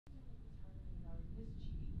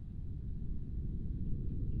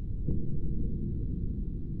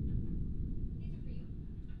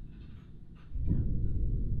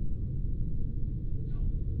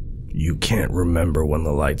You can't remember when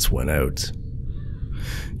the lights went out.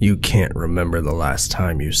 You can't remember the last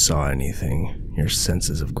time you saw anything. Your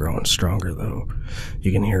senses have grown stronger, though.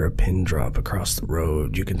 You can hear a pin drop across the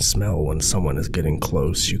road. You can smell when someone is getting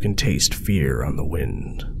close. You can taste fear on the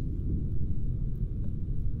wind.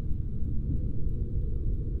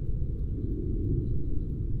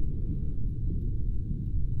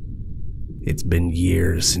 It's been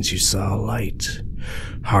years since you saw a light.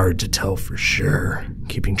 Hard to tell for sure.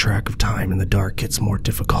 Keeping track of time in the dark gets more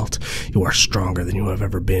difficult. You are stronger than you have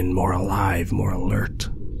ever been, more alive, more alert.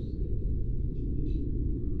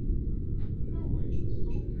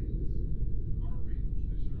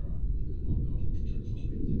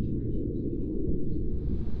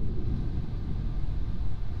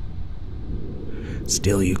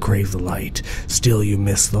 Still you crave the light. Still you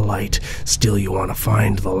miss the light. Still you want to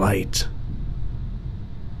find the light.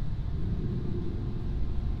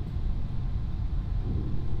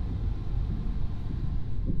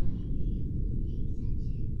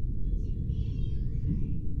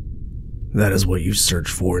 That is what you search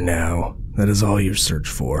for now. That is all you search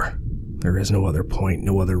for. There is no other point,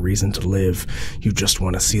 no other reason to live. You just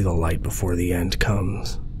want to see the light before the end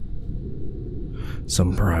comes.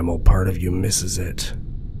 Some primal part of you misses it.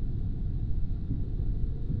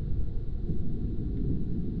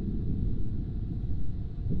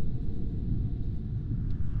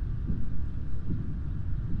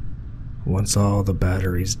 Once all the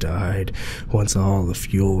batteries died, once all the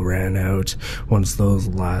fuel ran out, once those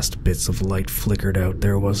last bits of light flickered out,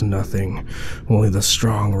 there was nothing. Only the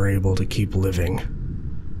strong were able to keep living.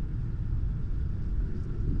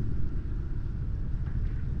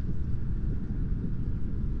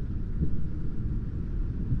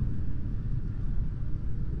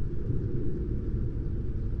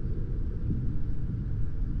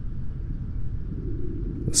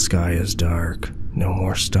 The sky is dark. No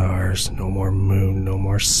more stars, no more moon, no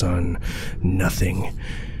more sun, nothing.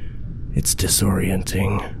 It's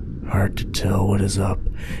disorienting. Hard to tell what is up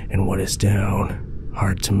and what is down.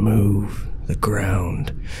 Hard to move. The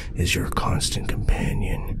ground is your constant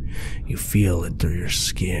companion. You feel it through your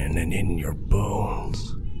skin and in your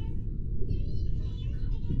bones.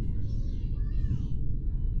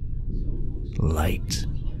 Light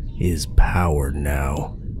is power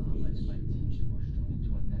now.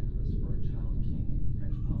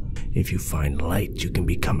 If you find light, you can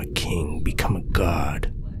become a king, become a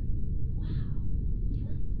god.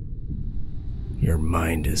 Your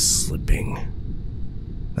mind is slipping.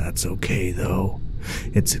 That's okay, though.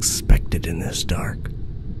 It's expected in this dark.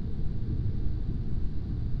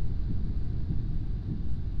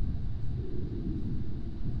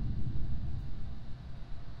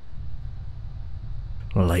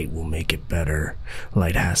 Light will make it better.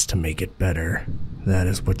 Light has to make it better. That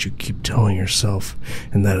is what you keep telling yourself,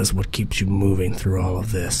 and that is what keeps you moving through all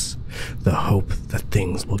of this. The hope that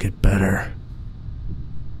things will get better.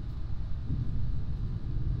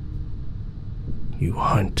 You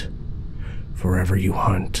hunt. Forever you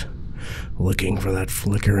hunt. Looking for that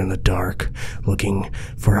flicker in the dark. Looking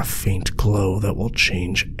for a faint glow that will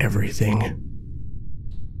change everything.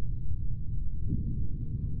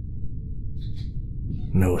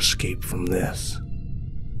 No escape from this.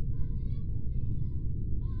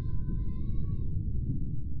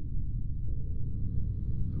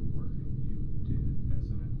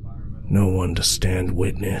 No one to stand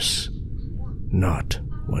witness. Not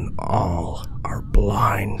when all are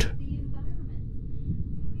blind.